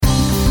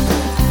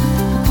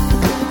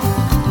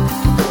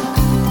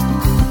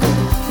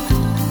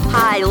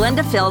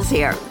Linda Fields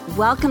here.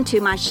 Welcome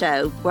to my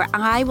show where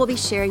I will be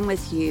sharing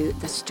with you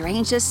the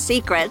strangest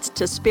secrets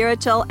to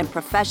spiritual and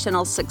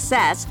professional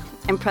success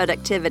and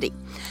productivity.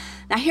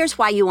 Now here's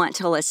why you want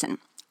to listen.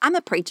 I'm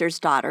a preacher's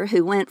daughter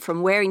who went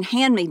from wearing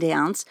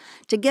hand-me-downs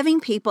to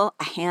giving people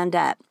a hand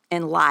up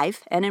in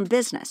life and in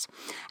business.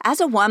 As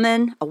a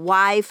woman, a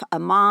wife, a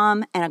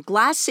mom, and a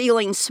glass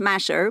ceiling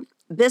smasher,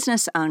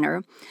 business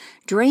owner,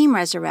 dream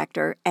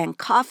resurrector, and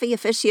coffee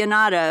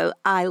aficionado,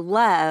 I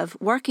love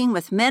working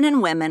with men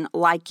and women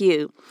like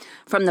you,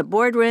 from the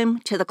boardroom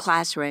to the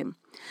classroom.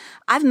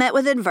 I've met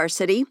with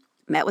adversity,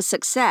 met with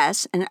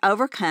success, and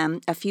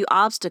overcome a few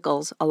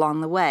obstacles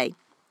along the way.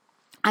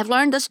 I've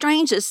learned the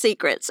strangest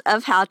secrets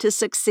of how to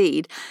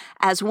succeed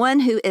as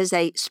one who is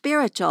a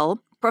spiritual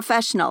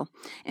professional,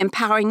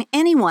 empowering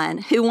anyone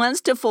who wants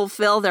to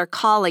fulfill their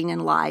calling in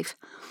life.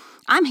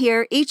 I'm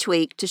here each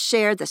week to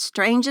share the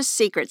strangest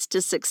secrets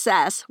to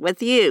success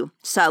with you.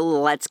 So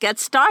let's get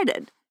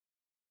started.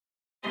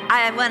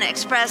 I want to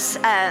express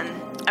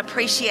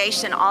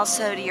appreciation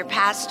also to your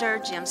pastor,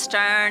 Jim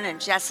Stern,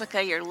 and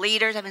Jessica, your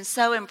leaders. I've been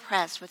so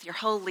impressed with your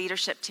whole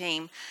leadership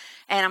team.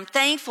 And I'm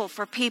thankful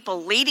for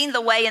people leading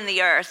the way in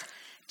the earth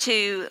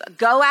to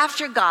go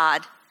after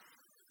God,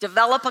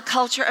 develop a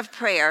culture of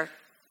prayer,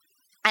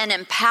 and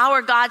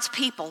empower God's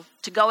people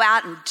to go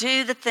out and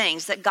do the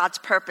things that God's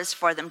purpose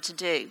for them to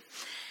do.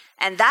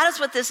 And that is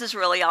what this is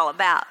really all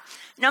about.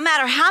 No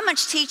matter how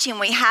much teaching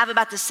we have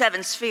about the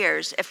seven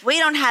spheres, if we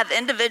don't have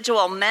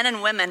individual men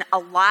and women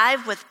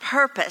alive with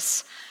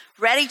purpose,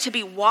 ready to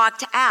be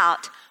walked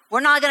out,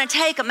 we're not going to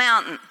take a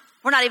mountain.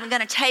 We're not even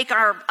going to take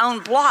our own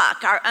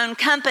block, our own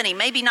company,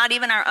 maybe not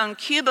even our own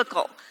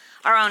cubicle,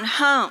 our own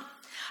home.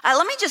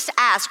 Let me just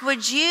ask,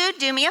 would you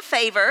do me a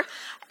favor?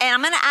 And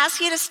I'm going to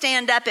ask you to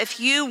stand up if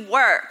you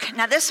work.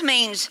 Now, this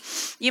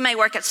means you may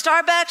work at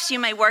Starbucks, you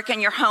may work in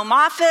your home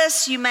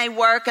office, you may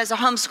work as a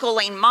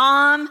homeschooling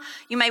mom,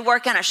 you may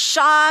work in a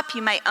shop,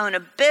 you may own a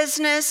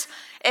business.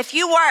 If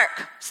you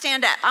work,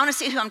 stand up. I want to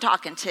see who I'm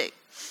talking to.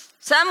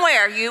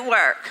 Somewhere you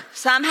work,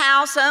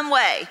 somehow, some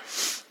way.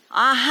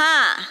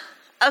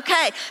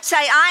 Okay,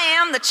 say, I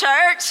am the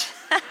church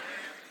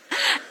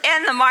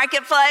in the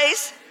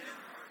marketplace,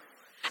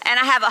 and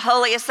I have a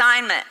holy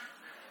assignment.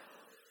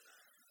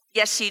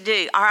 Yes, you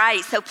do. All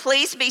right, so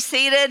please be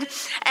seated,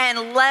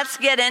 and let's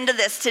get into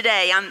this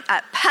today. I'm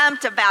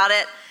pumped about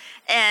it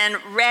and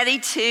ready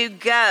to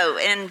go.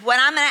 And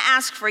what I'm going to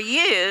ask from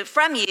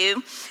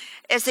you,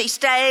 is that you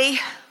stay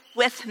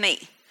with me.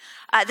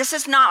 This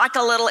is not like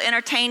a little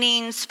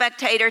entertaining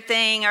spectator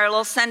thing or a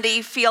little Sunday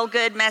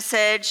feel-good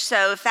message.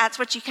 So if that's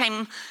what you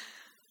came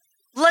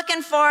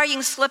looking for, you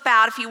can slip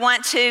out if you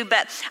want to,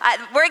 but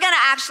we're going to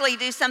actually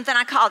do something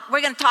we're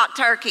going to talk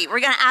turkey.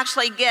 We're going to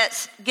actually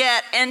get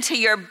into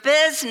your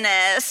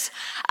business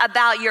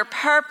about your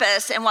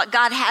purpose and what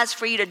God has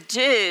for you to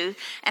do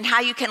and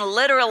how you can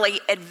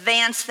literally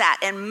advance that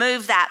and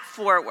move that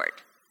forward.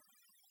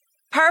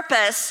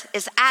 Purpose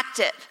is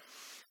active.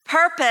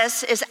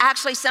 Purpose is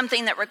actually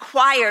something that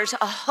requires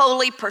a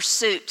holy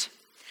pursuit.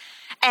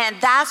 And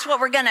that's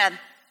what we're going to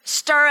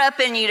stir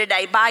up in you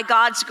today by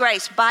God's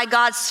grace, by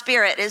God's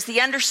Spirit, is the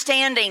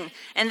understanding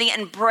and the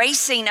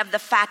embracing of the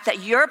fact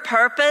that your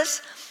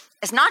purpose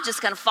is not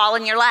just going to fall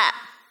in your lap.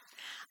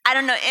 I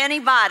don't know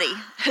anybody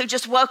who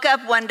just woke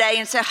up one day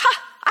and said,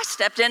 I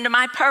stepped into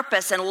my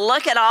purpose and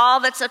look at all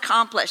that's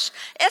accomplished.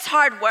 It's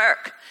hard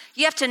work.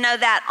 You have to know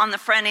that on the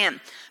front end.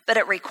 But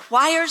it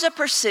requires a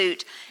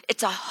pursuit.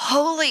 It's a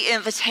holy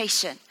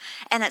invitation.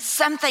 And it's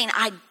something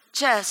I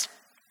just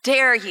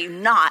dare you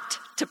not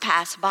to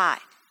pass by.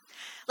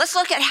 Let's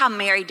look at how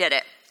Mary did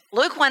it.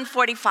 Luke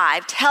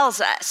 1:45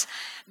 tells us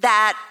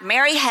that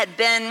Mary had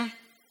been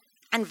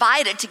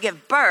invited to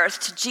give birth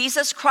to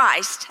Jesus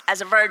Christ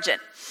as a virgin.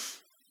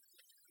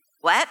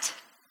 What?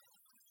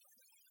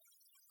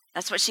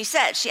 That's what she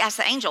said. She asked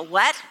the angel,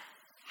 what?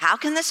 How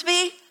can this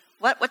be?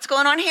 What's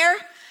going on here?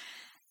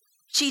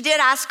 She did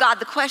ask God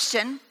the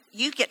question.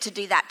 You get to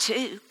do that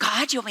too.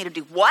 God, you want me to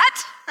do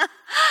what?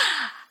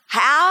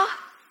 How?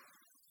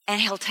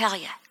 And he'll tell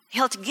you.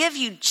 He'll give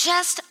you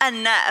just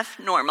enough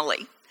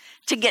normally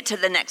to get to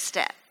the next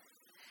step.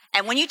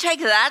 And when you take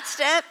that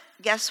step,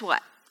 guess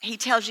what? He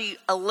tells you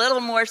a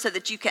little more so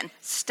that you can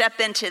step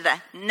into the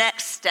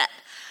next step.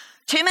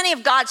 Too many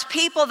of God's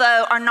people,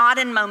 though, are not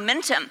in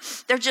momentum.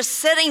 They're just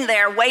sitting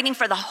there waiting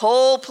for the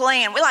whole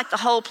plan. We like the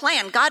whole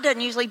plan. God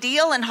doesn't usually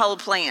deal in whole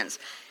plans.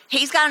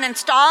 He's got an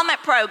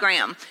installment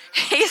program.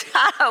 He's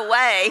got a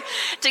way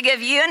to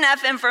give you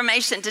enough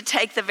information to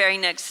take the very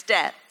next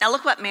step. Now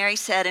look what Mary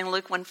said in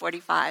Luke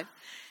 1:45.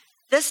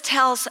 This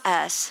tells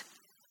us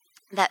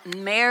that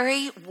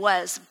Mary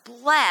was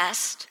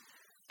blessed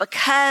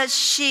because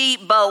she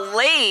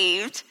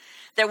believed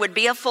there would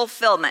be a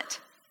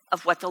fulfillment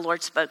of what the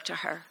Lord spoke to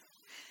her.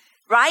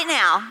 Right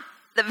now,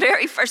 the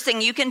very first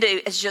thing you can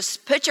do is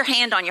just put your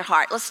hand on your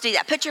heart. Let's do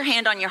that. Put your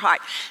hand on your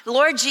heart.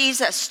 Lord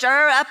Jesus,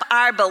 stir up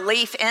our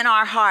belief in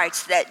our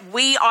hearts that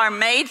we are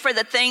made for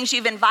the things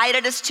you've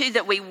invited us to,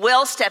 that we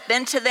will step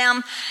into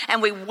them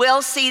and we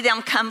will see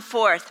them come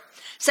forth.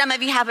 Some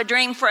of you have a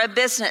dream for a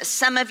business.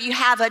 Some of you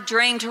have a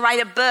dream to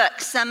write a book.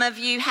 Some of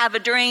you have a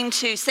dream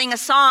to sing a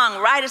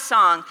song, write a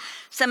song.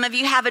 Some of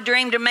you have a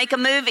dream to make a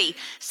movie.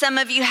 Some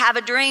of you have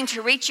a dream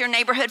to reach your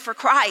neighborhood for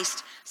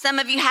Christ. Some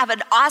of you have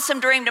an awesome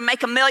dream to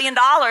make $1 million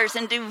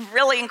and do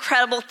really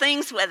incredible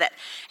things with it.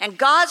 And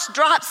God's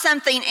dropped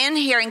something in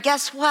here, and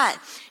guess what?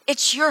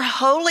 It's your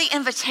holy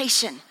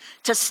invitation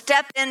to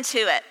step into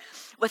it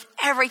with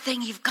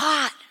everything you've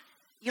got.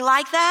 You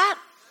like that?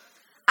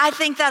 I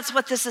think that's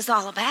what this is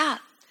all about.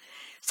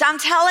 So I'm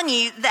telling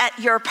you that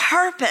your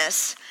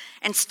purpose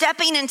and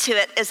stepping into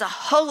it is a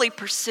holy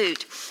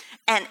pursuit.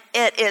 And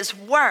it is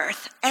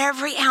worth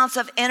every ounce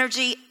of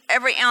energy,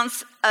 every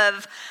ounce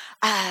of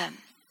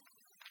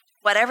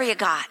whatever you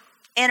got.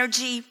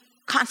 Energy,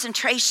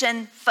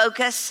 concentration,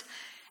 focus.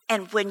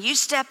 And when you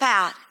step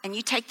out and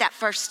you take that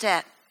first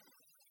step,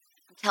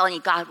 I'm telling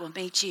you, God will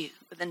meet you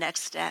with the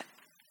next step.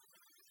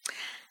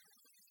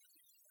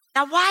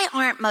 Now, why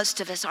aren't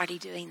most of us already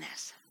doing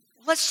this?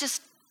 Let's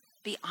just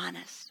be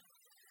honest.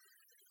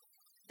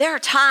 There are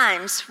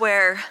times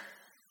where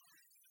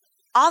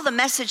all the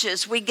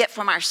messages we get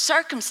from our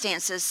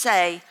circumstances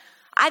say,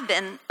 I've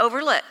been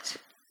overlooked.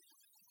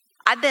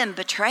 I've been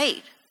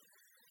betrayed.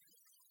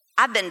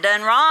 I've been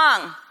done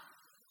wrong.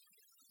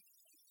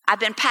 I've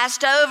been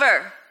passed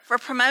over for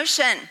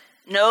promotion.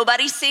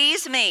 Nobody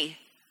sees me.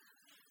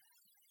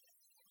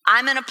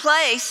 I'm in a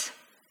place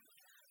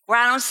where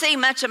I don't see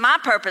much of my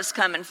purpose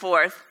coming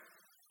forth.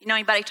 You know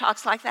anybody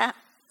talks like that?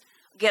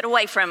 Get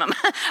away from them.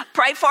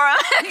 Pray for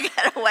them.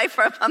 Get away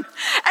from them.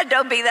 And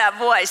don't be that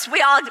voice.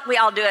 We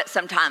all do it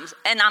sometimes.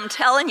 And I'm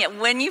telling you,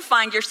 when you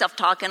find yourself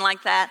talking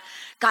like that,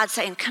 God's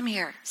saying, come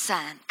here,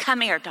 son. Come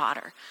here,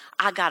 daughter.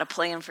 I got a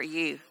plan for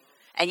you.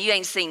 And you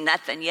ain't seen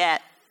nothing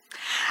yet.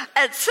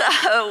 And so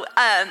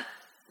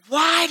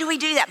why do we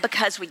do that?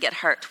 Because we get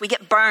hurt. We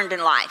get burned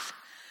in life.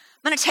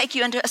 I'm going to take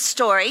you into a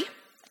story,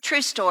 a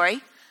true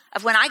story,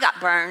 of when I got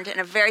burned in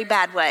a very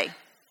bad way.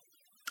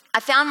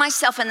 I found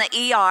myself in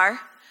the ER.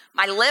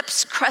 My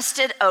lips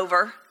crusted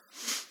over,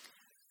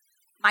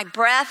 my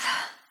breath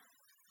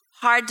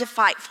hard to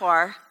fight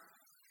for,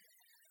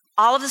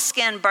 all of the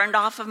skin burned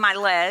off of my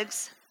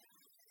legs,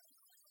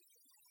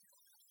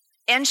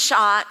 in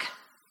shock,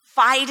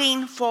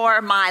 fighting for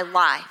my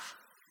life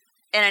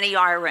in an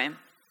ER room.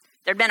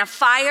 There'd been a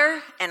fire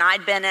and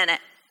I'd been in it.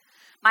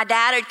 My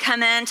dad had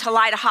come in to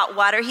light a hot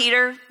water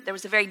heater. There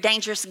was a very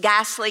dangerous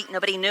gas leak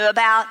nobody knew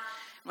about.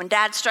 When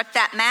Dad struck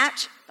that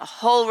match, the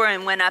whole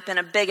room went up in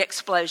a big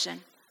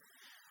explosion.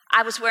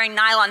 I was wearing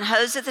nylon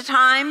hose at the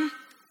time,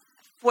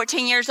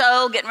 14 years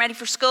old, getting ready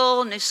for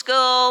school, new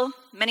school,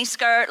 mini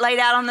skirt, laid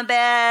out on the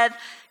bed,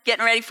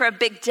 getting ready for a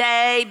big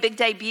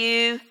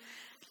debut,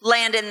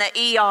 land in the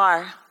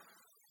ER.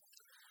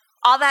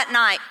 All that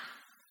night,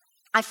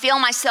 I feel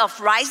myself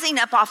rising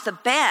up off the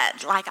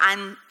bed, like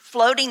I'm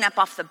floating up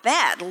off the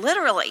bed,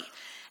 literally.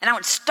 And I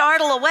would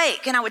startle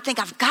awake, and I would think,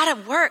 I've got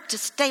to work to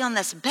stay on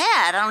this bed.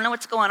 I don't know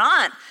what's going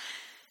on.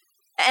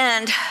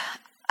 And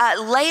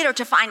later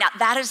to find out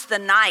that is the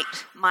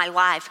night my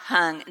life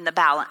hung in the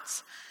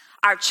balance.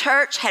 Our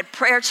church had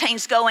prayer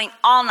chains going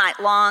all night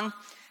long,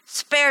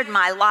 spared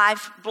my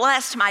life,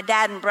 blessed my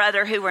dad and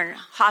brother who were in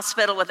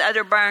hospital with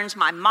other burns,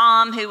 my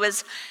mom who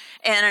was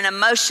in an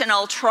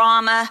emotional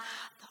trauma.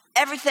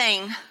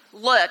 Everything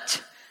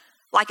looked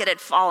like it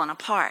had fallen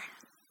apart.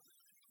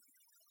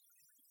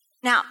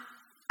 Now,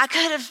 I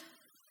could have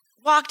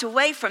walked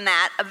away from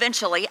that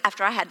eventually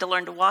after I had to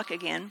learn to walk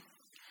again,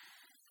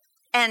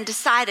 and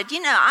decided,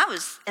 I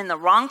was in the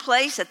wrong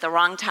place at the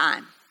wrong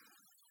time.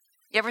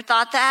 You ever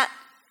thought that?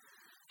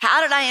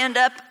 How did I end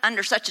up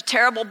under such a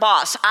terrible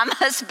boss? I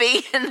must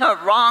be in the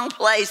wrong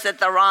place at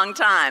the wrong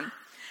time.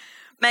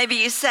 Maybe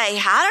you say,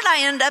 how did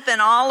I end up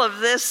in all of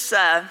this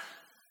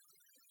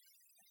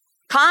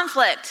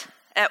conflict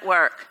at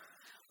work?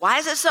 Why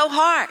is it so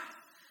hard?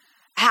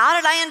 How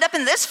did I end up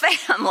in this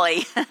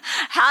family?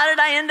 How did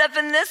I end up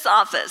in this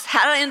office?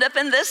 How did I end up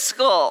in this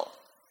school?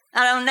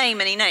 I don't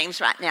name any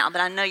names right now,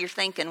 but I know you're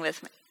thinking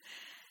with me.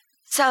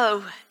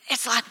 So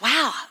it's like,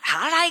 wow,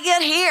 how did I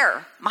get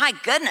here? My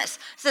goodness,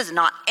 this is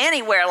not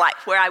anywhere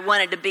like where I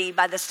wanted to be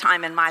by this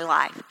time in my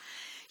life.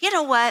 You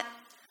know what?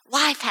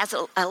 Life has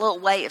a little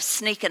way of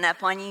sneaking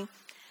up on you.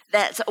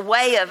 That's a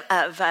way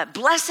of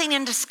blessing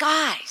in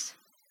disguise.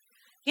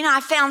 I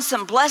found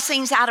some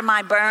blessings out of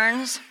my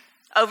burns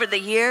over the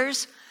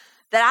years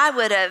that I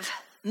would have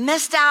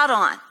missed out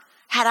on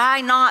had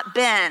I not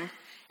been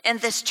in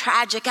this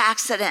tragic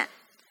accident.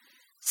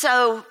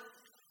 So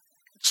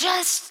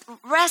just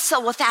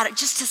wrestle with that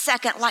just a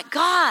second, like,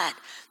 God,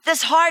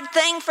 this hard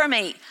thing for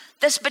me,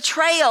 this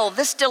betrayal,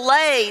 this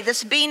delay,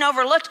 this being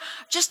overlooked,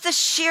 just this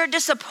sheer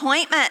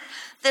disappointment,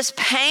 this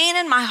pain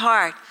in my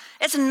heart.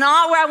 It's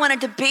not where I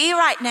wanted to be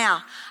right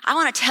now. I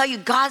want to tell you,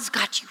 God's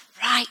got you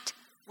right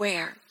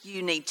where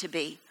you need to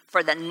be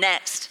for the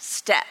next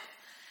step.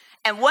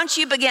 And once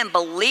you begin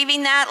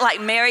believing that,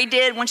 like Mary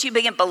did, once you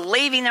begin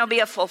believing there'll be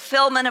a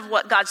fulfillment of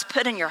what God's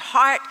put in your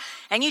heart,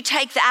 and you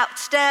take that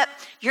step,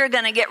 you're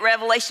going to get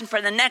revelation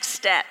for the next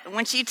step. And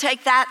once you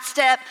take that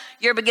step,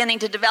 you're beginning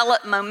to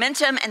develop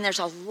momentum, and there's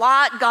a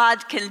lot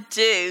God can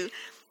do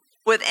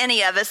with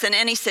any of us in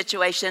any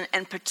situation,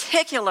 and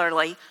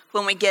particularly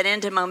when we get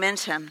into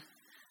momentum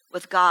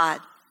with God.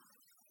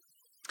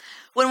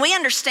 When we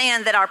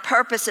understand that our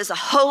purpose is a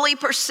holy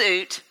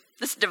pursuit,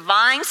 this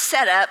divine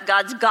setup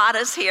God's got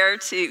us here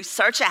to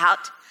search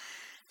out,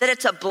 that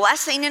it's a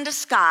blessing in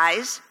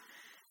disguise,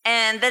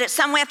 and that it's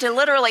something we have to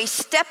literally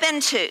step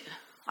into.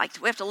 Like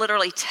we have to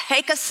literally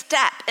take a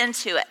step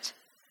into it.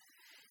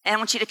 And I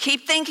want you to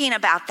keep thinking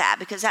about that,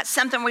 because that's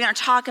something we're going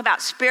to talk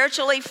about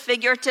spiritually,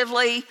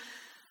 figuratively,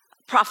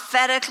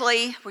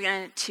 prophetically. We're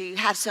going to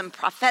have some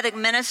prophetic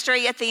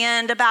ministry at the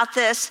end about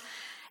this.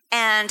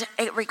 And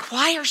it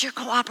requires your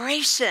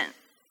cooperation.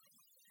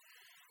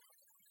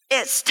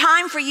 It's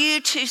time for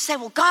you to say,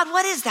 well, God,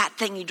 what is that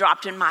thing you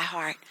dropped in my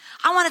heart?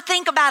 I want to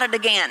think about it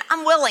again.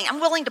 I'm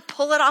willing to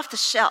pull it off the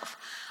shelf.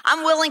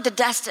 I'm willing to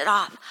dust it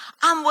off.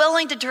 I'm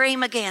willing to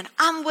dream again.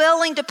 I'm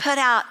willing to put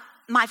out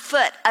my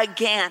foot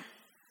again.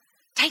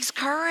 Takes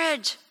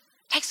courage.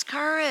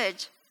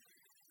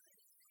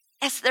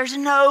 There's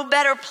no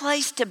better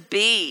place to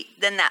be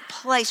than that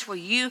place where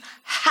you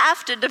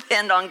have to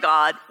depend on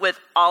God with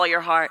all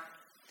your heart.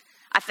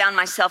 I found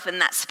myself in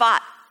that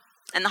spot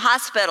in the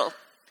hospital.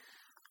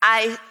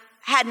 I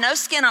had no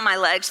skin on my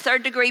legs.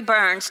 3rd-degree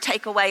burns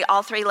take away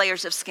all 3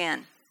 layers of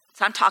skin.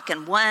 So I'm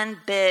talking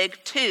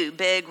 2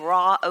 big,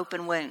 raw,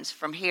 open wounds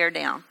from here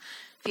down.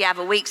 If you have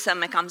a weak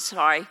stomach, I'm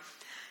sorry.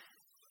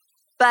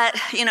 But,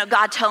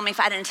 God told me if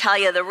I didn't tell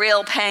you the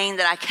real pain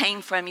that I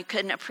came from, you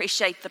couldn't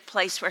appreciate the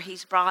place where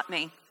he's brought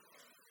me.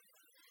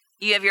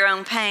 You have your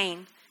own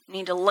pain. You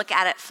need to look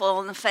at it full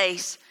in the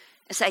face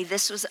and say,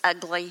 this was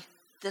ugly.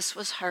 This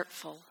was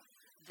hurtful.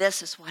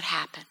 This is what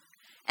happened.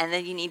 And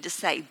then you need to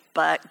say,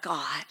 but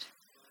God.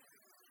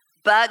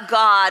 But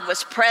God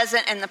was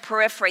present in the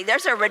periphery.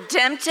 There's a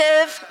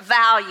redemptive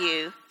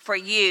value for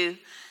you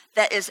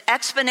that is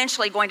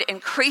exponentially going to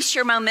increase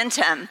your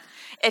momentum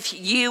if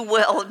you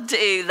will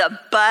do the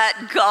but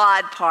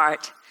God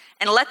part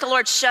and let the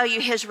Lord show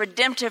you his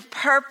redemptive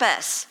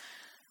purpose.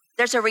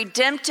 There's a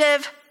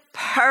redemptive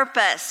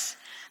purpose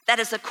that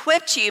has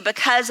equipped you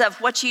because of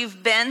what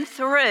you've been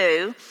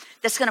through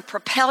that's going to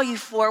propel you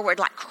forward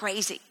like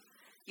crazy.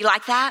 You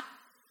like that?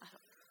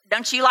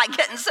 Don't you like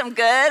getting some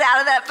good out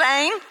of that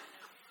pain?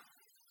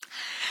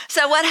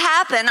 So what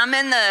happened, I'm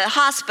in the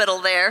hospital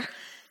there,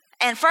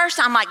 and first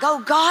I'm like, oh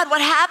God,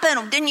 what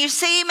happened? Didn't you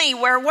see me?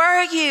 Where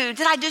were you?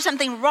 Did I do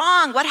something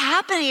wrong? What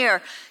happened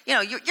here?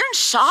 You're in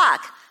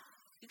shock.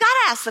 You got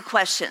to ask the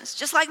questions,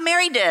 just like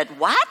Mary did.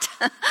 What?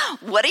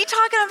 What are you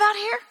talking about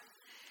here?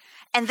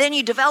 And then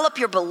you develop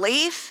your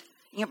belief.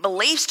 Your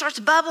belief starts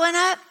bubbling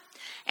up.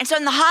 And so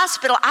in the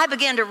hospital, I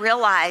began to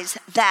realize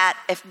that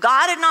if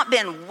God had not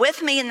been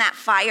with me in that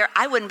fire,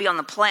 I wouldn't be on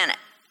the planet.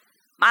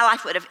 My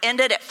life would have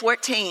ended at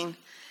 14.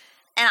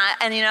 And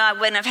I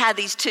wouldn't have had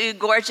these 2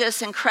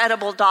 gorgeous,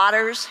 incredible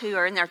daughters who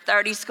are in their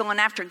 30s going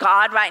after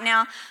God right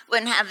now.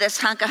 Wouldn't have this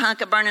hunk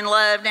of burning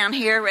love down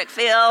here, Rick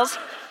Fields.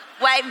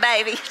 Wave,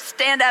 baby.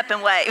 Stand up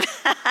and wave.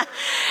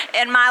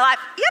 In my life,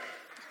 yep,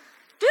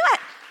 do it.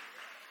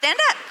 Stand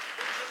up.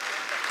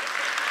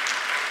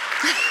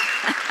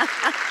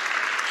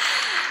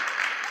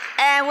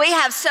 And we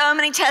have so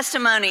many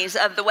testimonies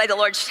of the way the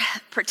Lord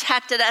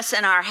protected us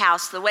in our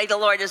house, the way the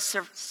Lord has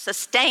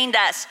sustained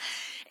us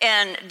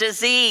in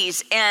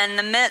disease, in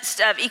the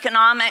midst of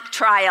economic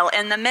trial,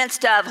 in the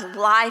midst of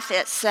life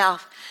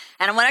itself.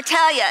 And I want to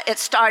tell you, it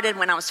started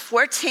when I was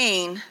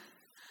 14,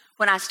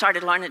 when I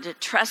started learning to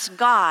trust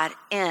God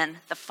in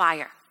the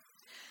fire.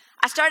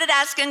 I started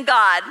asking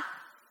God,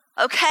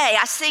 okay,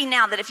 I see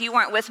now that if you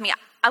weren't with me,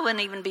 I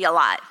wouldn't even be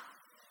alive.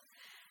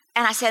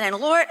 And I said, and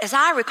Lord, as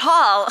I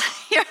recall,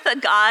 you're the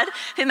God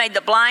who made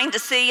the blind to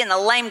see and the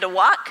lame to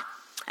walk.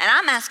 And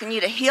I'm asking you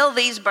to heal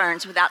these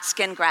burns without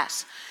skin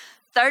grafts.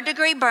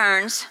 3rd-degree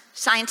burns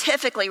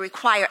scientifically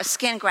require a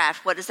skin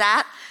graft. What is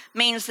that?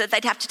 Means that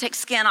they'd have to take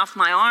skin off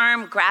my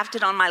arm, graft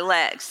it on my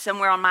legs,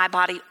 somewhere on my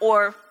body,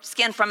 or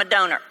skin from a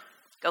donor.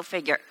 Go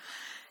figure.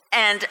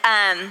 And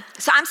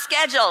so I'm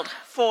scheduled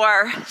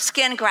for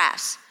skin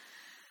grafts.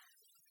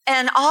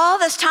 And all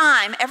this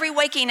time, every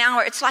waking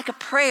hour, it's like a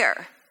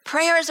prayer.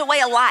 Prayer is a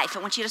way of life.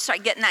 I want you to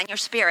start getting that in your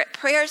spirit.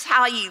 Prayer is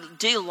how you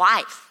do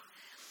life.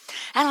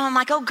 And I'm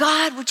like, oh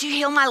God, would you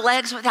heal my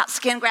legs without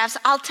skin grafts?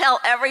 I'll tell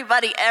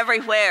everybody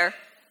everywhere.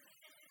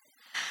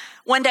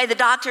 One day the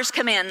doctors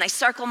come in, they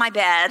circle my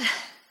bed.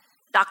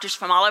 Doctors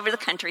from all over the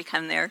country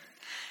come there.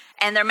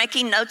 And they're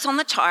making notes on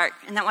the chart.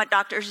 Isn't that what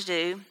doctors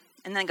do?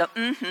 And then go,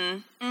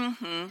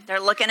 They're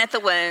looking at the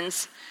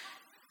wounds,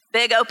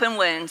 big open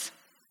wounds.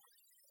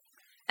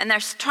 And they're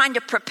trying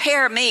to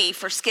prepare me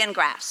for skin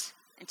grafts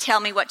and tell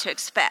me what to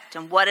expect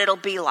and what it'll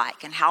be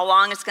like and how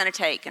long it's going to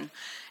take. And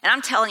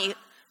I'm telling you,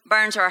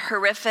 burns are a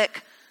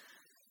horrific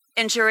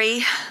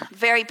injury,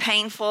 very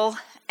painful.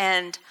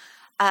 And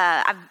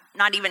I've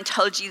not even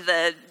told you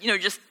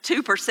just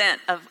 2%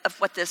 of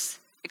what this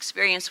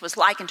experience was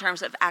like in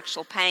terms of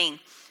actual pain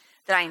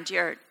that I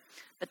endured.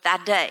 But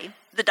that day,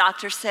 the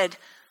doctor said,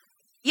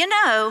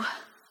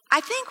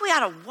 I think we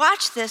ought to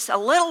watch this a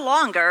little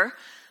longer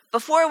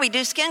before we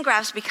do skin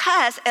grafts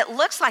because it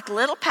looks like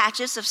little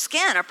patches of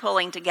skin are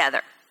pulling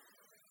together.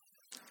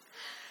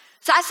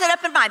 So I sat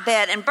up in my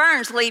bed, and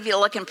burns leave you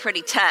looking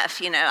pretty tough.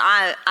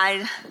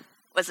 I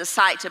was a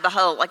sight to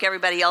behold, like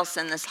everybody else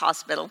in this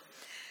hospital.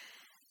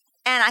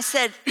 And I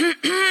said,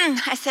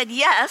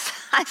 yes.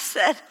 I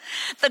said,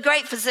 the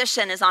great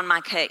physician is on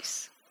my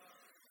case.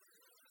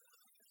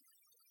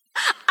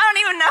 I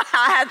don't even know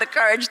how I had the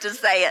courage to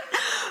say it,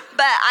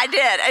 but I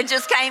did. It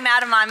just came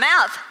out of my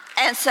mouth.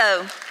 And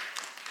so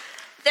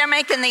they're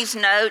making these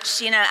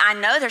notes. I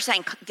know they're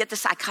saying, get the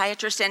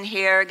psychiatrist in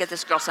here, get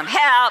this girl some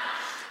help.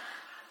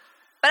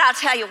 But I'll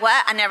tell you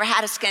what, I never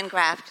had a skin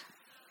graft.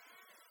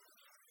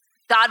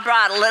 God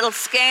brought a little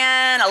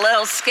skin, a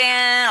little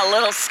skin, a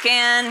little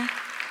skin.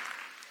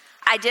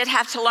 I did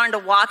have to learn to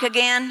walk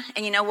again.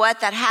 And you know what?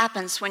 That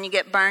happens when you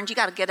get burned. You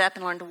got to get up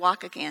and learn to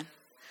walk again.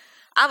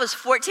 I was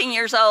 14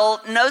 years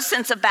old, no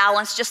sense of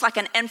balance, just like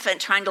an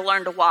infant trying to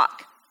learn to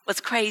walk. It was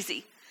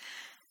crazy.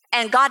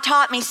 And God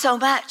taught me so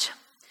much.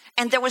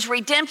 And there was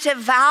redemptive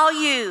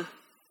value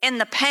in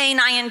the pain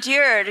I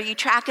endured. Are you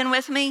tracking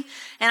with me?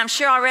 And I'm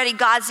sure already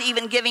God's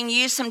even giving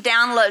you some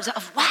downloads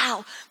of,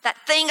 wow, that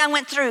thing I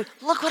went through,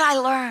 look what I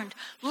learned.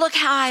 Look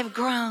how I've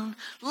grown.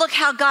 Look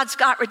how God's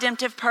got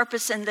redemptive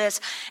purpose in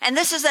this. And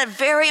this is a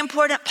very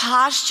important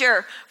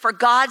posture for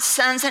God's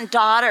sons and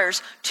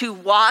daughters to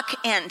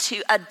walk in,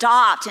 to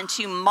adopt, and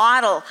to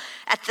model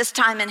at this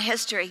time in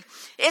history.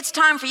 It's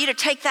time for you to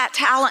take that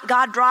talent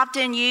God dropped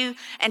in you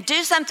and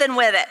do something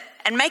with it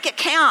and make it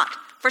count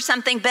for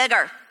something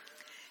bigger.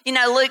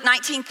 Luke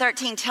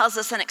 19:13 tells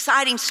us an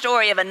exciting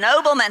story of a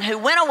nobleman who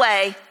went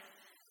away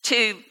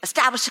to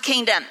establish a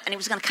kingdom, and he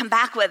was going to come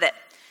back with it.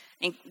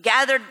 And he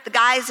gathered the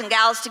guys and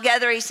gals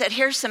together. He said,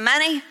 here's some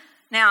money.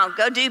 Now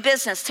go do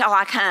business till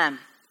I come.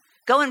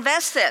 Go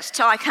invest this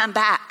till I come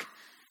back.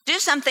 Do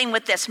something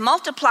with this.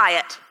 Multiply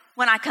it.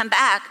 When I come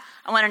back,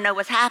 I want to know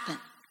what's happened.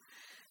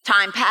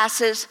 Time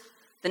passes.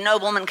 The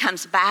nobleman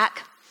comes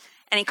back,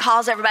 and he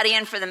calls everybody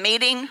in for the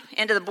meeting,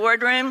 into the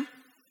boardroom.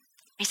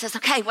 He says,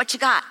 okay, what you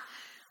got?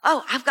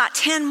 Oh, I've got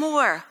 10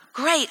 more.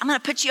 Great, I'm going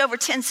to put you over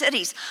 10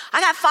 cities. I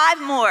got 5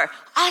 more.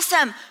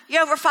 Awesome,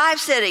 you're over 5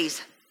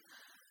 cities.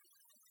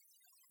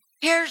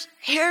 Here's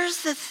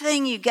the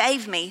thing you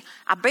gave me.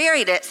 I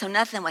buried it so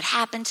nothing would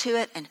happen to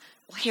it, and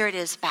well, here it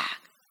is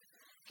back.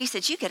 He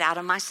said, you get out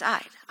of my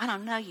sight. I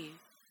don't know you.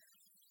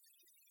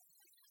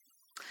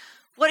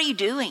 What are you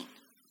doing?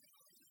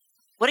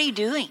 What are you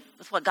doing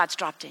with what God's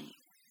dropped in you?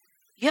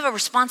 You have a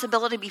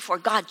responsibility before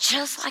God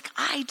just like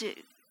I do.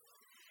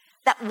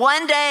 That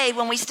one day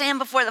when we stand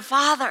before the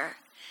Father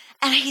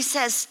and he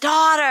says,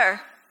 daughter,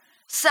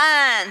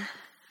 son,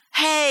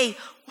 hey,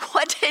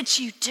 what did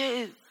you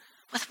do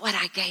with what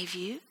I gave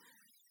you?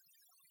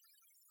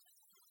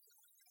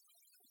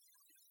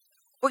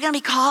 We're going to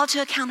be called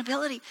to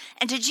accountability.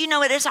 And did you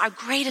know it is our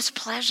greatest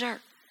pleasure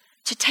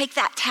to take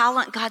that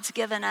talent God's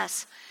given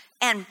us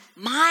and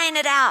mine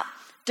it out,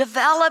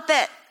 develop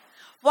it.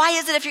 Why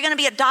is it if you're going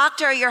to be a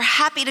doctor, you're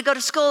happy to go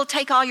to school,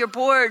 take all your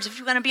boards? If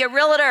you're going to be a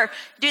realtor,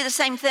 do the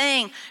same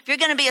thing. If you're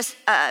going to be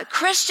a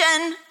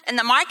Christian in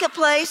the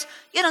marketplace,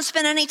 you don't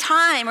spend any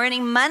time or any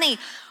money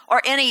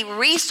or any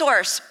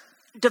resource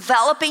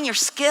developing your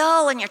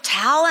skill and your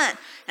talent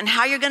and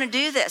how you're going to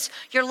do this.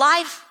 Your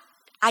life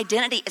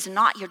identity is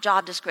not your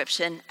job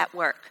description at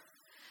work.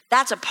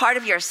 That's a part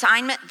of your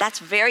assignment. That's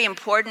very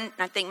important.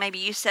 And I think maybe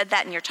you said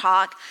that in your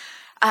talk.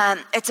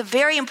 It's a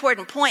very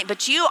important point,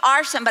 but you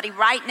are somebody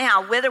right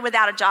now with or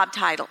without a job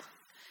title.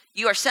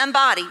 You are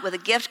somebody with a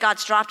gift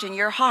God's dropped in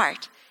your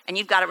heart, and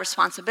you've got a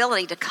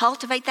responsibility to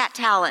cultivate that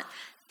talent,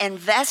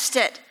 invest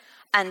it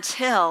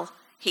until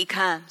he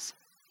comes.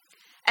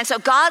 And so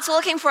God's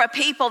looking for a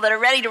people that are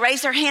ready to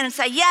raise their hand and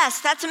say,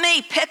 yes, that's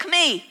me, pick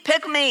me,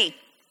 pick me.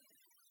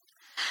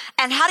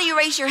 And how do you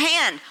raise your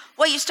hand?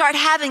 Well, you start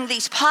having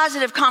these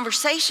positive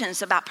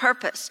conversations about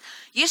purpose.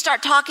 You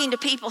start talking to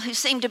people who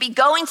seem to be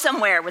going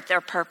somewhere with their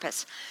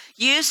purpose.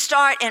 You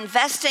start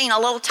investing a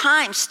little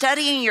time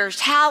studying your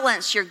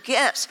talents, your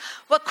gifts.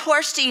 What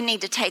course do you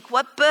need to take?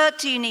 What book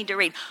do you need to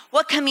read?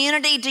 What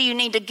community do you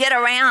need to get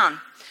around?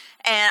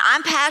 And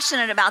I'm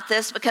passionate about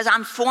this because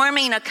I'm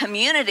forming a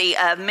community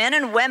of men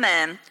and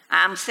women.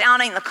 I'm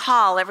sounding the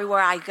call everywhere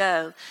I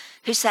go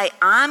who say,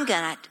 I'm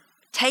going to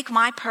take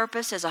my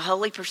purpose as a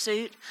holy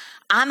pursuit.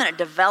 I'm going to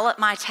develop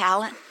my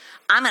talent.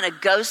 I'm going to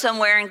go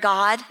somewhere in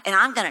God, and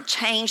I'm going to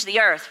change the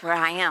earth where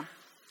I am.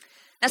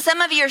 Now, some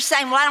of you are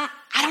saying, well,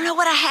 I don't know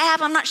what I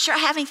have. I'm not sure I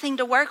have anything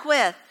to work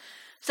with.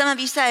 Some of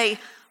you say,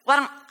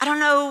 well, I don't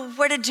know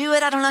where to do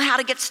it. I don't know how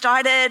to get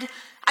started.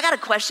 I got a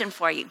question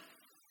for you.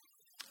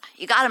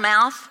 You got a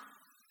mouth?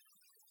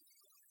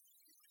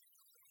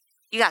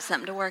 You got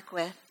something to work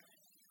with.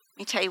 Let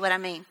me tell you what I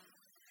mean.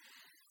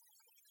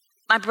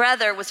 My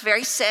brother was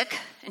very sick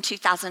in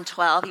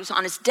 2012. He was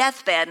on his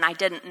deathbed, and I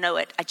didn't know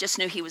it. I just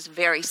knew he was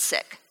very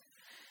sick.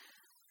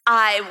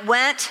 I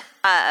went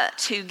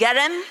to get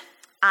him.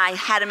 I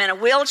had him in a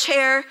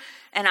wheelchair,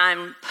 and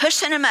I'm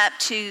pushing him up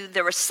to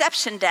the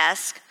reception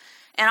desk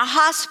in a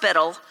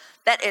hospital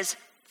that is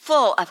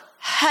full of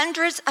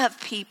hundreds of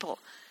people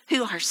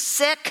who are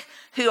sick,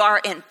 who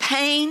are in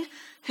pain,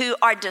 who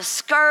are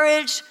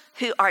discouraged,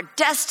 who are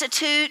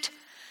destitute,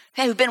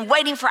 who've been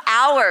waiting for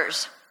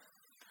hours.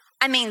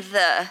 I mean,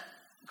 the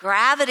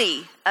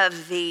gravity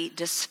of the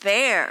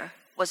despair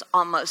was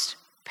almost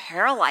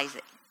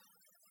paralyzing.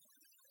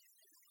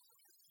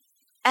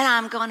 And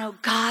I'm going, oh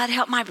God,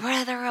 help my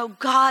brother. Oh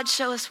God,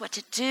 show us what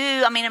to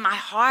do. I mean, in my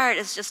heart,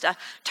 it's just a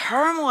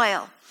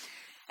turmoil.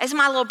 As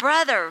my little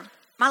brother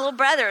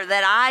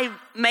that I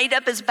made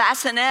up his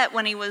bassinet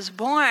when he was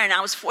born. I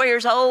was 4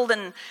 years old,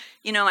 and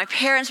my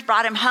parents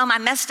brought him home. I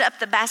messed up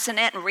the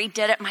bassinet and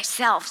redid it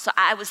myself. So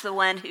I was the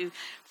one who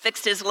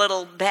fixed his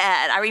little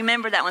bed. I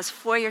remember that when I was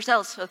 4 years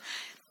old. So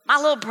my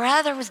little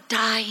brother was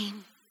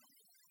dying.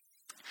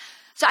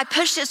 So I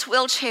pushed his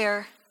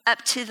wheelchair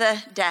up to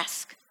the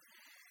desk.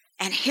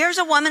 And here's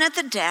a woman at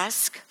the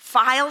desk,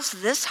 files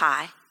this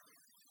high,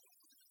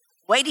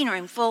 waiting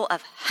room full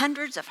of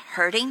hundreds of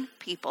hurting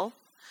people.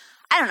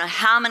 I don't know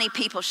how many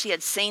people she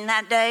had seen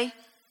that day,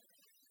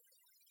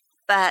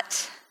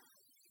 but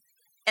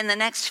in the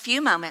next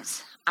few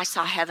moments, I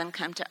saw heaven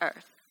come to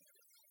earth.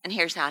 And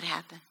here's how it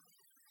happened.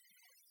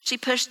 She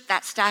pushed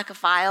that stack of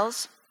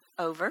files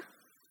over.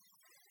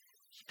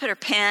 She put her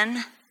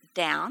pen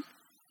down.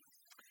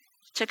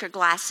 She took her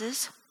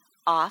glasses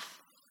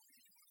off.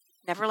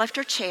 Never left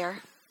her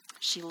chair.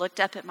 She looked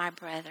up at my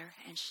brother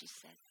and she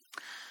said,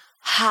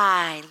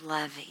 "Hi,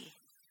 Lovey.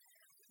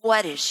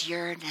 What is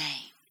your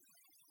name?"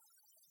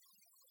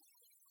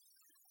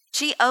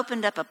 She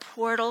opened up a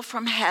portal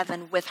from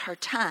heaven with her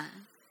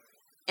tongue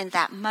in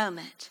that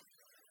moment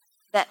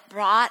that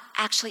brought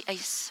actually a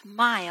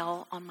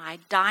smile on my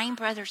dying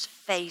brother's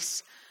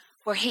face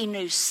where he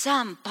knew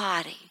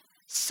somebody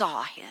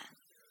saw him.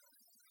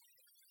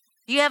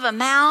 You have a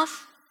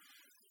mouth?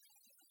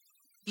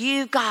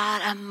 You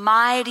got a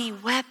mighty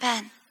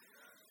weapon.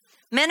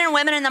 Men and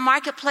women in the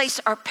marketplace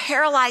are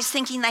paralyzed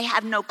thinking they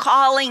have no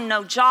calling,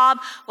 no job.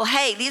 Well,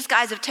 hey, these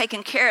guys have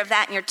taken care of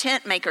that in your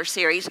Tent Maker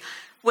series.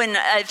 When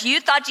if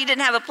you thought you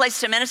didn't have a place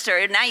to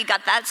minister, now you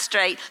got that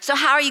straight. So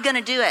how are you going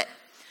to do it?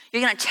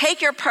 You're going to take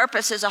your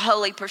purpose as a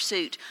holy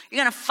pursuit.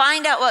 You're going to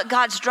find out what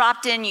God's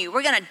dropped in you.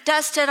 We're going to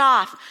dust it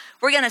off.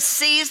 We're going to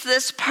seize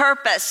this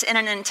purpose in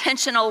an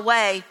intentional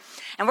way,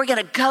 and we're going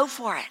to go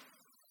for it.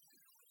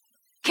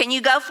 Can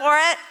you go for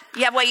it?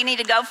 You have what you need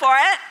to go for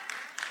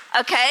it?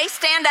 Okay,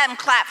 stand up and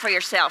clap for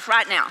yourself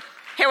right now.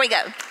 Here we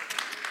go.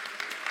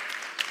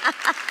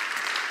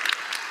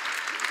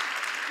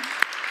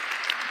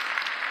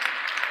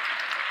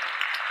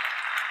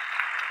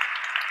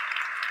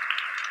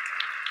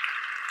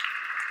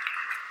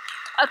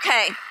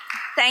 Okay,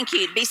 thank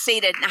you. Be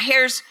seated. Now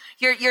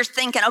you're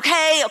thinking,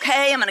 okay,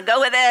 I'm going to go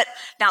with it.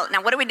 Now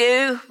what do we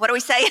do? What are we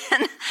saying?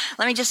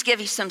 Let me just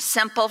give you some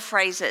simple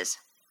phrases.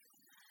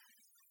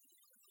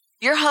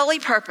 Your holy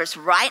purpose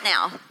right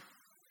now,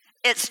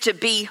 it's to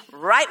be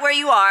right where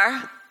you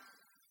are.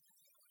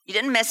 You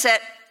didn't miss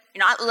it.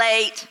 You're not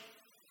late.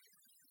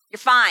 You're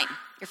fine.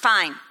 You're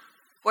fine.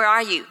 Where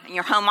are you? In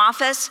your home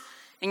office?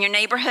 In your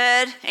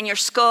neighborhood? In your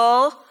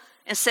school?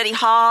 In City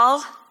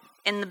Hall?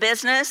 In the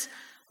business?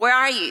 Where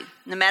are you?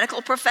 In the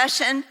medical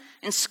profession?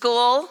 In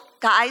school?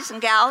 Guys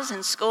and gals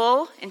in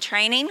school? In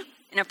training?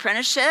 In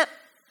apprenticeship?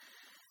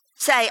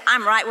 Say,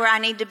 I'm right where I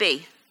need to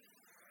be.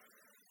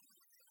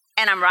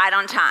 And I'm right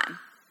on time.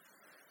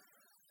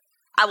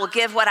 I will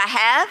give what I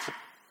have,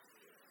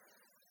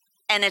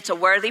 and it's a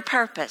worthy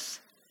purpose.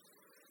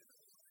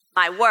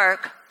 My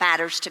work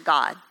matters to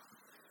God.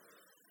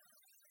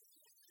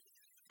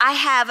 I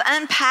have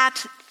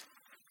unpacked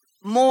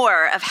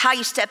more of how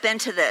you step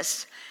into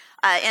this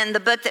in the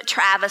book that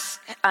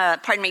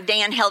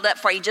Dan held up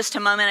for you just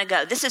a moment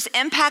ago. This is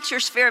Impact Your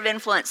Sphere of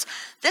Influence.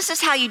 This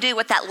is how you do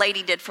what that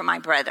lady did for my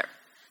brother.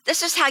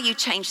 This is how you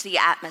change the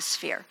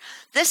atmosphere.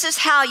 This is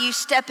how you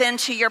step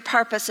into your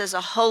purpose as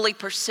a holy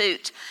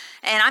pursuit.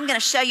 And I'm going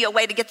to show you a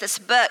way to get this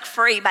book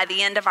free by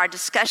the end of our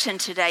discussion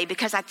today,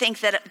 because I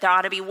think that there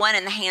ought to be one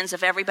in the hands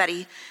of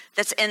everybody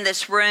that's in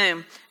this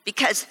room.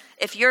 Because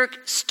if you're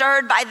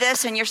stirred by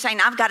this and you're saying,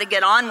 I've got to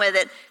get on with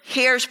it,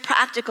 here's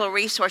practical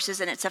resources,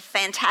 and it's a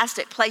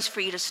fantastic place for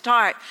you to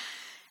start.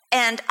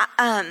 And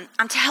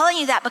I'm telling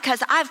you that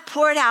because I've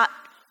poured out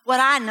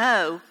what I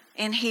know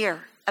in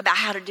here about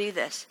how to do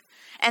this.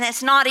 And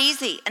it's not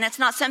easy, and it's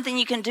not something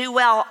you can do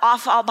well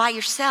off all by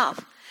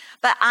yourself.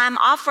 But I'm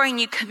offering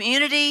you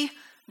community,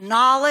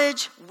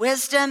 knowledge,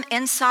 wisdom,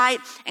 insight,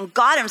 and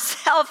God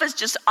himself is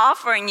just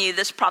offering you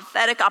this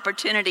prophetic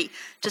opportunity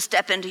to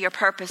step into your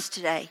purpose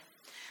today.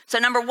 So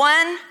number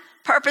one,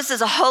 purpose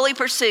is a holy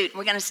pursuit.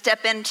 We're going to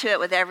step into it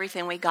with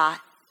everything we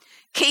got.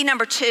 Key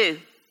number two,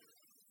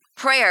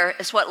 prayer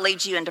is what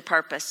leads you into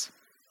purpose.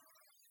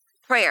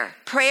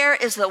 Prayer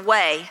is the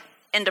way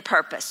into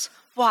purpose.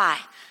 Why?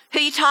 Who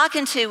are you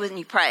talking to when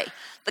you pray?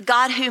 The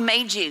God who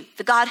made you,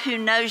 the God who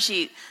knows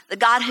you, the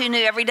God who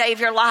knew every day of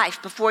your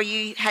life before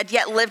you had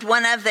yet lived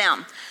one of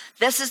them.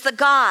 This is the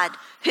God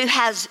who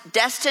has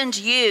destined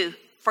you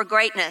for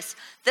greatness.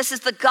 This is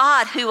the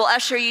God who will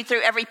usher you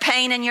through every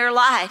pain in your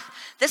life.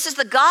 This is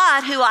the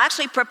God who will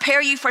actually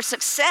prepare you for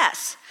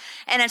success.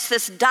 And it's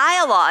this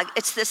dialogue,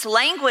 it's this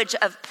language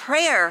of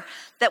prayer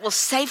that will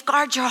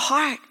safeguard your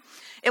heart.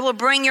 It will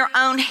bring your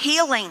own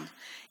healing.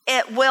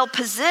 It will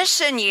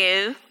position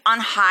you on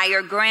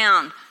higher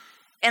ground.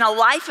 In a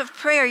life of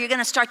prayer, you're going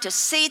to start to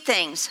see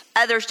things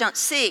others don't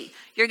see.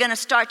 You're going to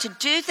start to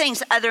do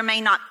things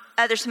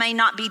others may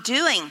not be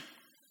doing.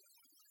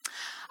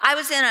 I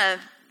was in a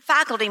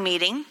faculty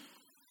meeting,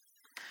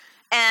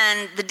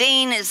 and the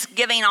dean is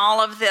giving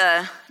all of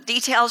the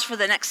details for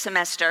the next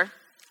semester.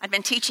 I'd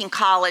been teaching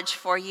college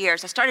for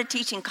years. I started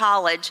teaching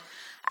college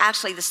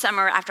actually the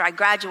summer after I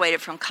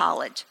graduated from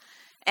college.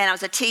 And I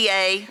was a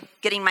TA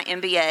getting my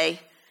MBA,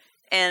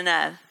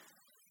 and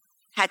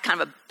had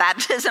kind of a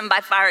baptism by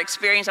fire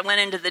experience. I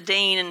went into the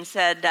dean and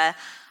said,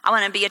 I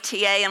want to be a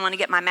TA and want to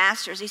get my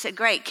master's. He said,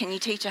 great, can you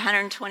teach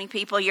 120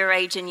 people your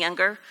age and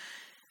younger?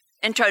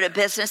 Intro to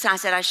business. And I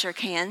said, I sure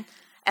can.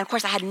 And of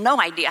course, I had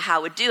no idea how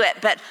I would do it.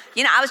 But,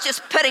 I was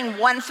just putting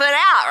one foot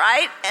out,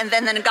 right? And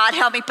then God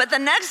helped me put the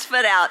next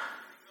foot out.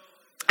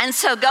 And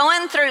so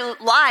going through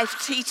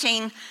life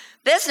teaching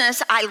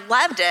business, I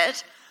loved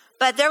it.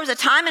 But there was a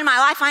time in my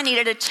life I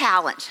needed a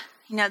challenge.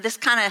 This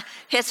kind of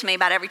hits me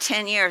about every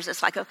 10 years.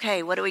 It's like,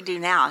 okay, what do we do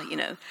now,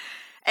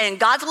 And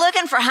God's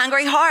looking for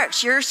hungry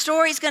hearts. Your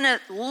story's going to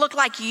look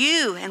like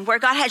you and where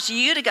God has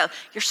you to go.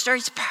 Your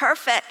story's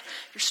perfect.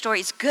 Your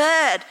story's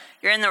good.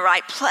 You're in the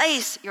right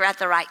place. You're at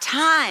the right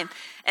time.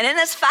 And in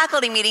this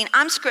faculty meeting,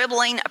 I'm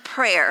scribbling a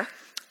prayer.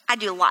 I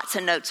do lots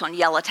of notes on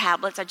yellow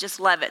tablets. I just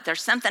love it.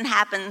 There's something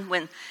happens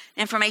when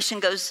information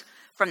goes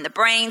from the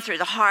brain through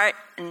the heart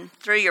and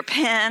through your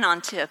pen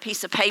onto a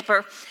piece of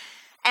paper.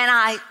 And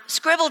I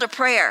scribbled a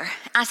prayer.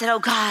 I said, oh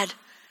God,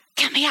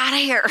 get me out of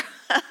here.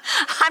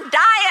 I'm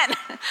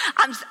dying.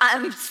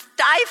 I'm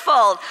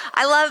stifled.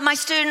 I love my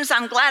students.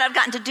 I'm glad I've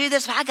gotten to do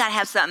this, but I got to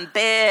have something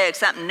big,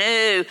 something new.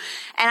 And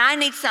I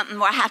need something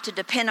where I have to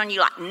depend on you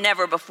like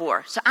never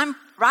before. So I'm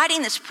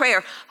writing this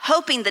prayer,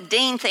 hoping the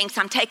dean thinks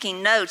I'm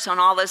taking notes on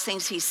all those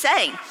things he's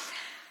saying.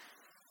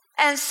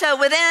 And so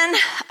within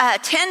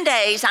 10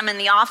 days, I'm in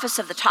the office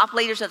of the top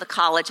leaders of the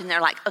college, and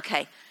they're like,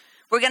 okay,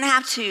 we're going to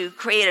have to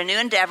create a new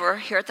endeavor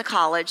here at the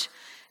college,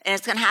 and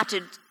it's going to have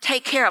to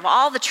take care of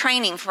all the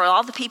training for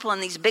all the people in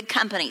these big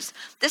companies.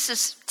 This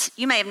is,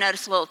 you may have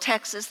noticed a little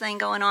Texas thing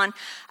going on.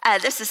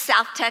 This is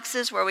South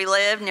Texas, where we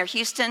live, near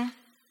Houston.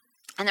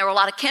 And there were a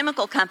lot of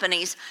chemical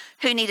companies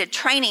who needed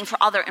training for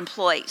all their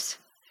employees.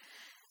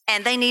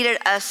 And they needed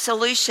a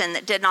solution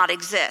that did not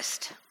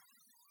exist.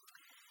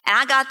 And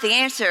I got the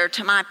answer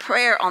to my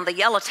prayer on the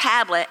yellow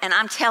tablet, and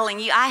I'm telling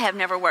you, I have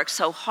never worked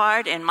so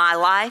hard in my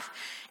life,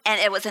 and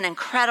it was an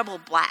incredible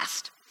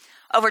blast.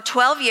 Over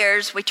 12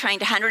 years, we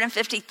trained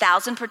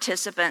 150,000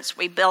 participants.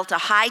 We built a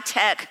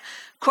high-tech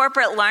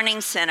corporate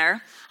learning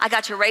center. I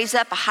got to raise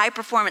up a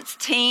high-performance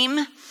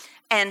team.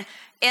 And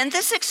in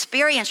this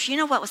experience, you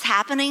know what was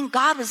happening?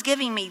 God was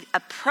giving me a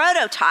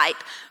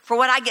prototype for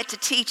what I get to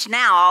teach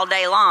now all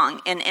day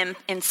long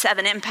in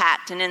 7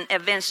 Impact and in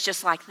events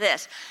just like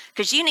this.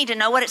 Because you need to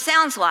know what it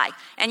sounds like,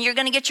 and you're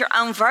going to get your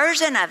own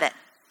version of it.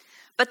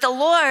 But the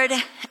Lord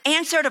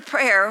answered a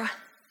prayer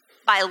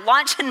by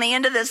launching me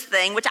into this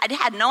thing, which I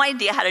had no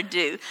idea how to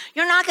do.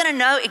 You're not going to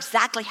know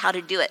exactly how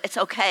to do it. It's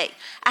okay.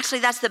 Actually,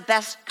 that's the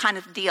best kind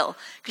of deal,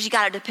 because you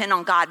got to depend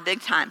on God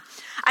big time.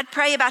 I'd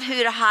pray about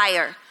who to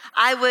hire.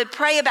 I would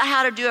pray about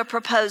how to do a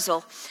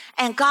proposal.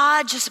 And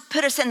God just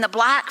put us in the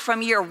black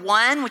from year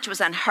 1, which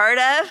was unheard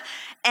of.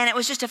 And it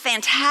was just a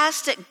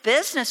fantastic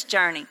business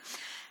journey.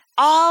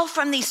 All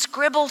from these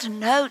scribbled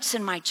notes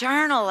in my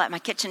journal, at my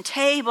kitchen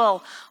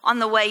table, on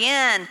the way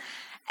in.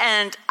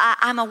 And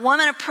I'm a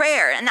woman of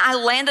prayer, and I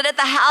landed at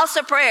the house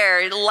of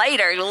prayer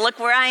later. Look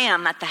where I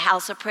am, at the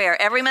house of prayer.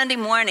 Every Monday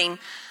morning,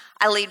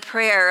 I lead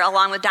prayer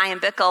along with Diane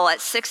Bickle at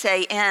 6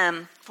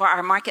 a.m. for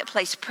our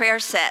Marketplace prayer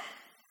set.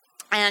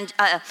 And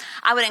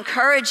I would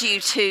encourage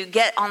you to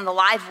get on the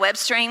live web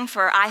stream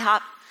for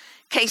IHOP.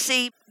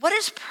 Casey, what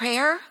is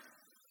prayer?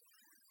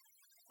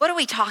 What are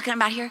we talking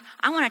about here?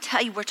 I want to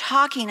tell you, we're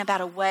talking about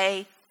a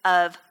way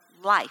of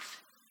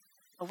life,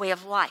 a way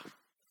of life.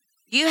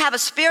 You have a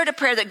spirit of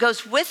prayer that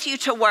goes with you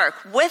to work,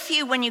 with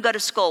you when you go to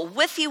school,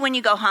 with you when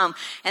you go home.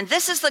 And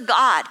this is the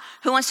God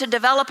who wants to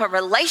develop a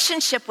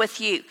relationship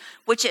with you,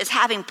 which is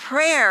having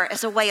prayer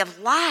as a way of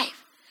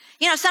life.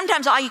 You know,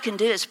 sometimes all you can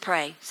do is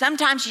pray.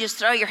 Sometimes you just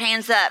throw your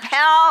hands up,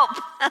 help.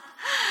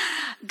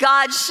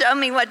 God, show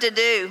me what to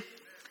do.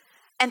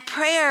 And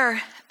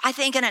prayer, I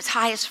think in its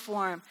highest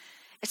form,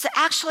 it's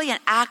actually an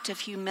act of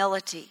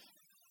humility.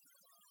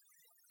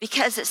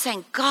 Because it's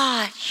saying,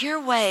 God,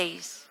 your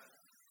ways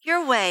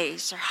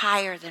are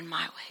higher than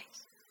my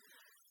ways.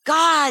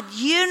 God,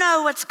 you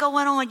know what's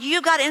going on.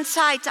 You got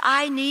insights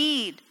I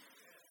need.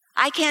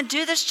 I can't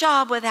do this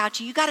job without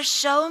you. You got to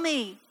show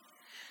me.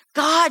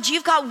 God,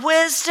 you've got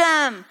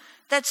wisdom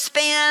that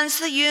spans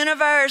the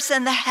universe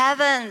and the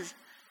heavens.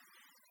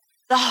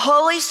 The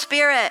Holy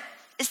Spirit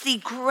is the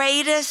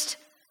greatest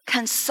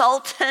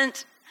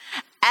consultant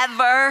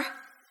ever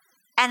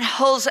and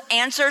holds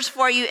answers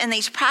for you in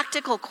these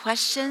practical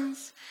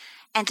questions.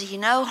 And do you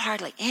know,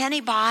 hardly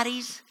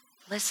anybody's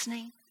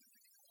listening.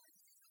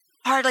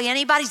 Hardly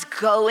anybody's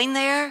going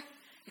there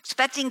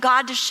expecting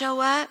God to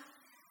show up.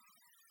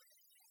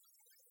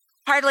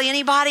 Hardly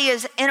anybody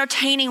is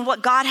entertaining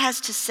what God has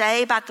to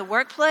say about the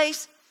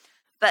workplace.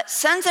 But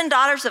sons and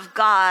daughters of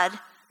God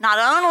not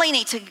only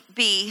need to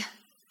be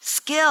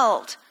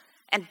skilled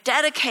and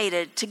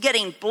dedicated to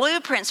getting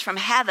blueprints from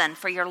heaven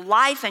for your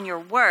life and your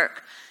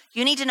work,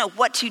 you need to know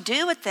what to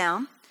do with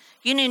them.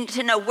 You need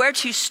to know where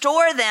to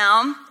store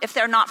them if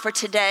they're not for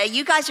today.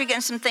 You guys are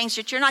getting some things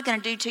that you're not going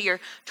to do till your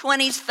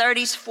 20s,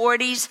 30s,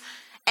 40s,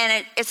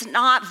 and it's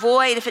not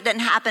void if it doesn't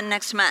happen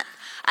next month.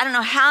 I don't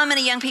know how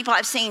many young people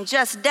I've seen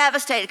just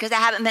devastated because they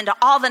haven't been to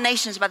all the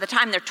nations by the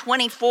time they're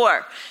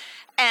 24.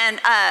 And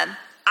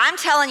I'm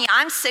telling you,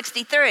 I'm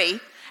 63,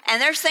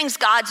 and there's things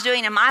God's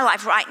doing in my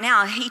life right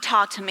now he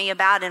talked to me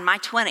about in my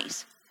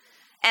 20s.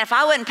 And if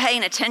I wasn't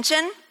paying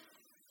attention,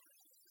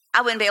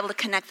 I wouldn't be able to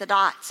connect the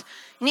dots.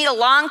 You need a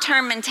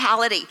long-term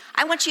mentality.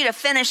 I want you to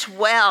finish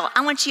well.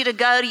 I want you to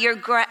go to your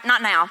grave,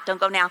 not now, don't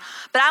go now,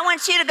 but I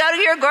want you to go to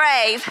your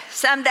grave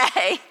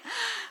someday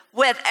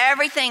with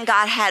everything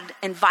God had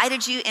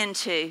invited you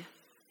into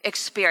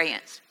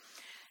experience.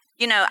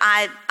 You know,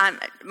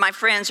 my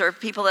friends or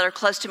people that are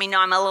close to me know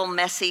I'm a little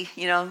messy,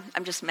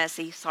 I'm just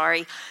messy,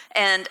 sorry.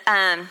 And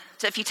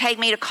so if you take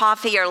me to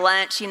coffee or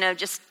lunch,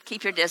 just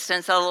keep your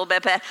distance a little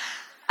bit. But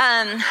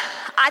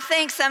I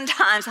think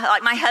sometimes,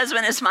 like my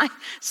husband is my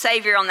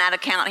savior on that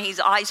account.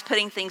 He's always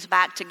putting things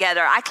back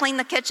together. I clean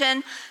the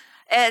kitchen.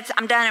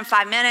 I'm done in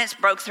 5 minutes,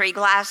 broke 3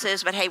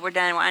 glasses, but hey, we're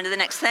done, we're on to the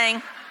next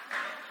thing.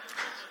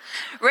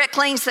 Rick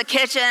cleans the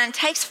kitchen,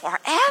 takes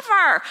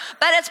forever,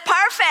 but it's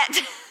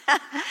perfect.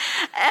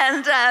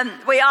 And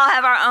we all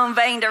have our own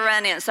vein to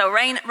run in. So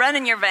run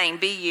in your vein,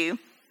 be you.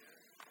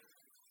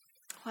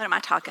 What am I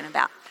talking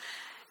about?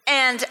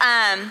 And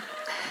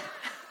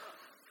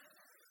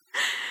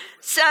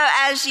so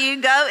as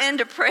you go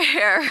into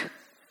prayer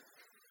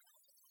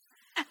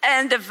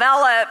and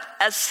develop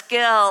a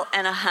skill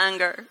and a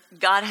hunger,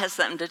 God has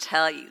something to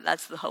tell you.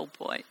 That's the whole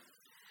point.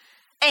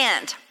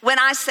 And when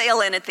I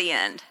sail in at the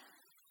end,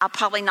 I'll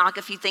probably knock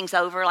a few things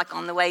over, like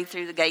on the way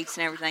through the gates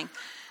and everything.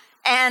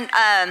 And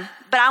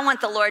but I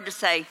want the Lord to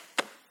say,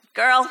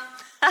 girl,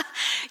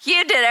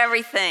 you did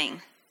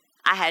everything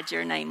I had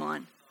your name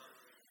on.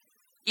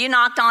 You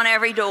knocked on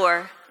every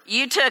door.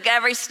 You took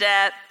every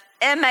step.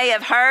 It may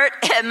have hurt.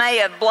 It may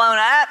have blown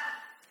up.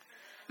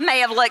 It may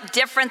have looked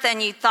different than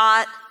you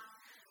thought,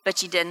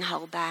 but you didn't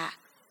hold back.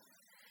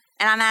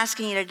 And I'm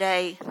asking you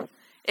today,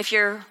 if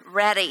you're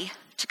ready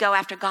to go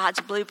after God's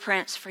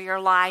blueprints for your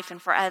life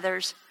and for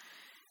others,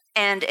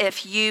 and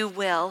if you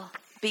will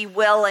be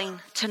willing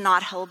to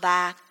not hold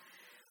back,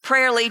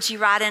 prayer leads you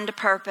right into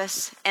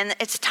purpose. And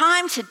it's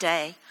time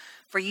today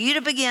for you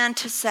to begin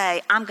to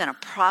say, I'm going to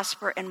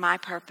prosper in my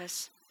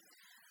purpose.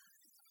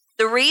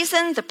 The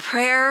reason the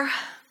prayer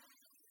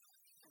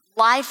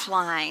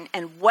lifeline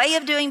and way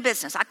of doing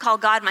business, I call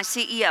God my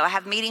CEO. I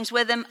have meetings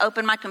with him,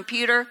 open my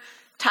computer,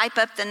 type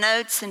up the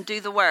notes, and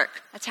do the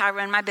work. That's how I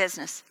run my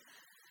business.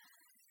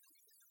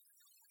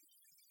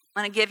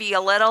 I'm going to give you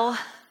a little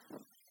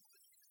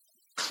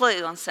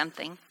clue on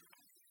something.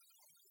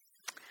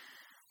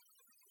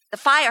 The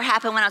fire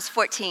happened when I was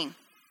 14.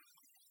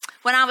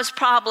 When I was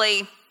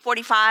probably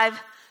 45,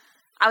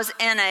 I was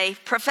in a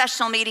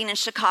professional meeting in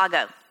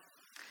Chicago.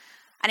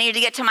 I needed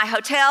to get to my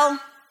hotel,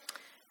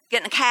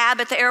 get in a cab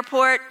at the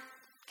airport.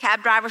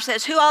 Cab driver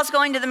says, who all's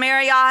going to the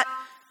Marriott?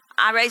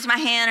 I raised my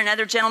hand,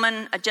 a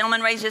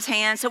gentleman raised his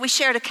hand, so we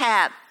shared a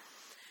cab.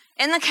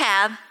 In the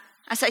cab,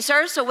 I say,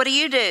 sir, so what do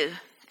you do?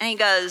 And he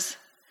goes,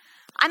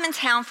 I'm in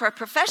town for a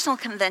professional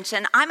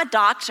convention. I'm a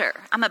doctor.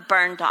 I'm a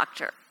burn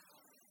doctor.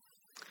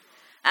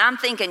 And I'm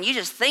thinking, you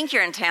just think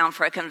you're in town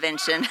for a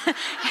convention.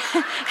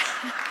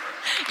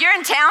 You're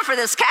in town for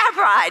this cab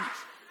ride.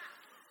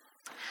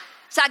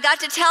 So I got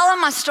to tell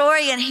him my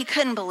story, and he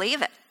couldn't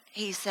believe it.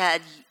 He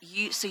said,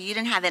 so you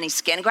didn't have any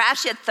skin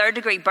grafts? You had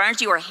 3rd-degree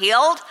burns? You were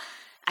healed?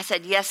 I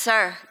said, yes,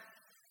 sir.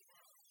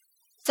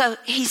 So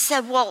he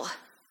said,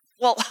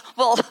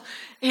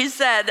 he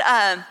said,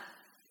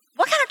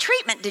 what kind of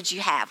treatment did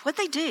you have? What'd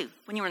they do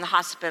when you were in the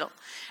hospital?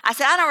 I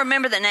said, I don't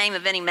remember the name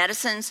of any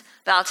medicines,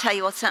 but I'll tell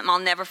you what's something I'll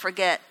never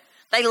forget.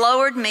 They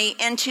lowered me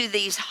into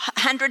these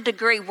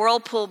 100-degree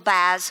whirlpool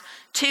baths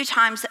 2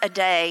 times a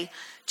day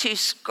to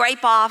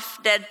scrape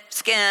off dead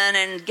skin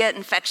and get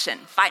infection,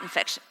 fight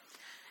infection.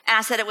 And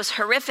I said, it was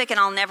horrific and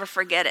I'll never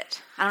forget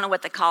it. I don't know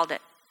what they called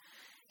it.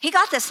 He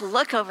got this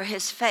look over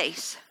his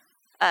face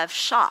of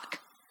shock.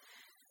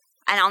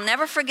 And I'll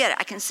never forget it.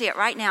 I can see it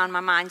right now in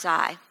my mind's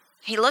eye.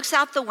 He looks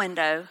out the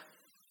window,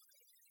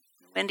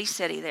 Windy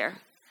City there,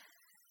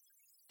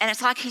 and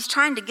it's like he's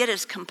trying to get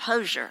his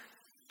composure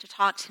to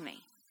talk to me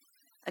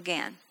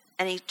again.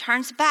 And he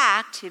turns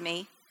back to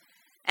me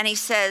And he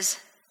says,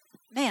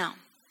 ma'am,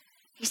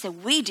 he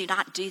said, we do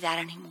not do that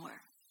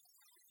anymore.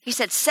 He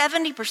said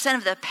 70%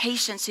 of the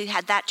patients who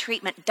had that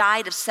treatment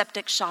died of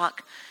septic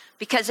shock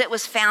because it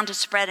was found to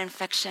spread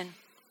infection.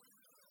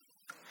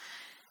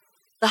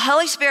 The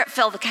Holy Spirit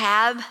filled the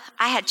cab.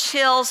 I had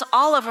chills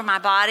all over my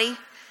body.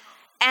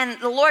 And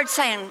the Lord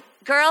saying,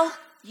 girl,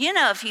 you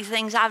know a few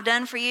things I've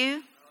done for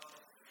you,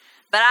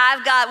 but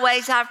I've got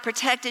ways I've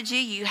protected you.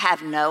 You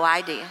have no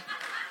idea.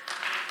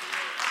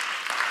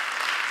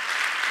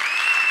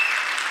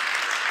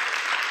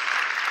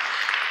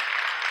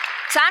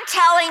 So I'm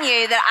telling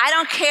you that I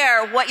don't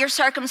care what your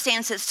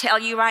circumstances tell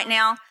you right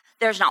now.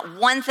 There's not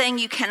one thing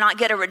you cannot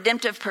get a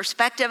redemptive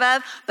perspective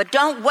of, but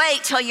don't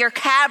wait till your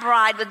cab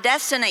ride with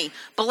destiny.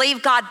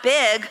 Believe God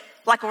big,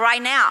 like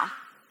right now.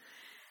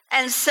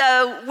 And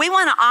so we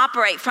want to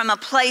operate from a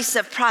place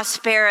of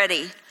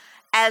prosperity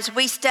as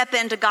we step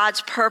into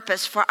God's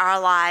purpose for our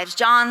lives.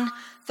 3 John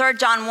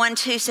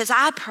 1:2 says,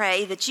 I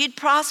pray that you'd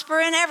prosper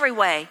in every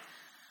way.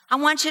 I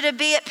want you to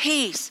be at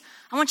peace.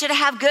 I want you to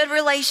have good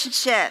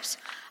relationships.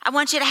 I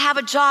want you to have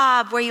a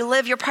job where you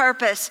live your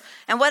purpose.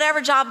 And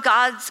whatever job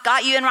God's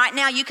got you in right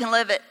now, you can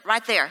live it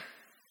right there.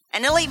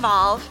 And it'll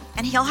evolve,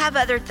 and he'll have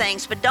other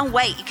things, but don't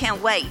wait. You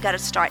can't wait. You got to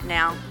start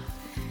now.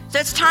 So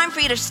it's time for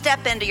you to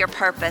step into your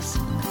purpose.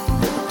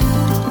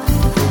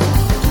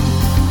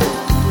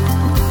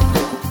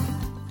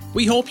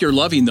 We hope you're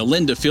loving the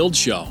Linda Field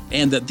Show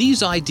and that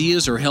these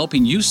ideas are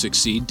helping you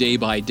succeed day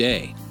by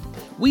day.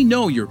 We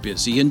know you're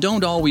busy and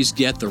don't always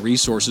get the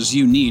resources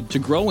you need to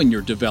grow in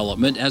your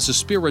development as a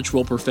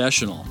spiritual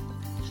professional.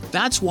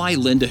 That's why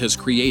Linda has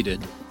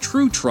created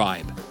True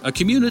Tribe, a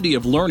community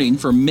of learning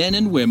for men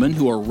and women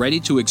who are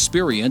ready to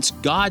experience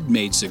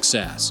God-made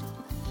success.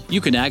 You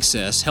can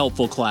access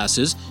helpful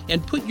classes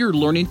and put your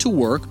learning to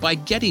work by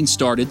getting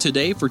started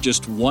today for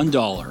just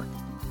 $1.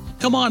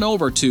 Come on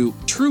over to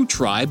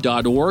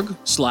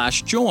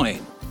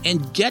truetribe.org/join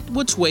and get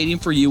what's waiting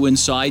for you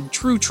inside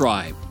True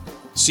Tribe.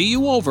 See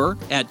you over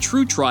at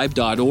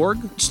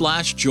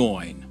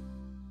truetribe.org/join.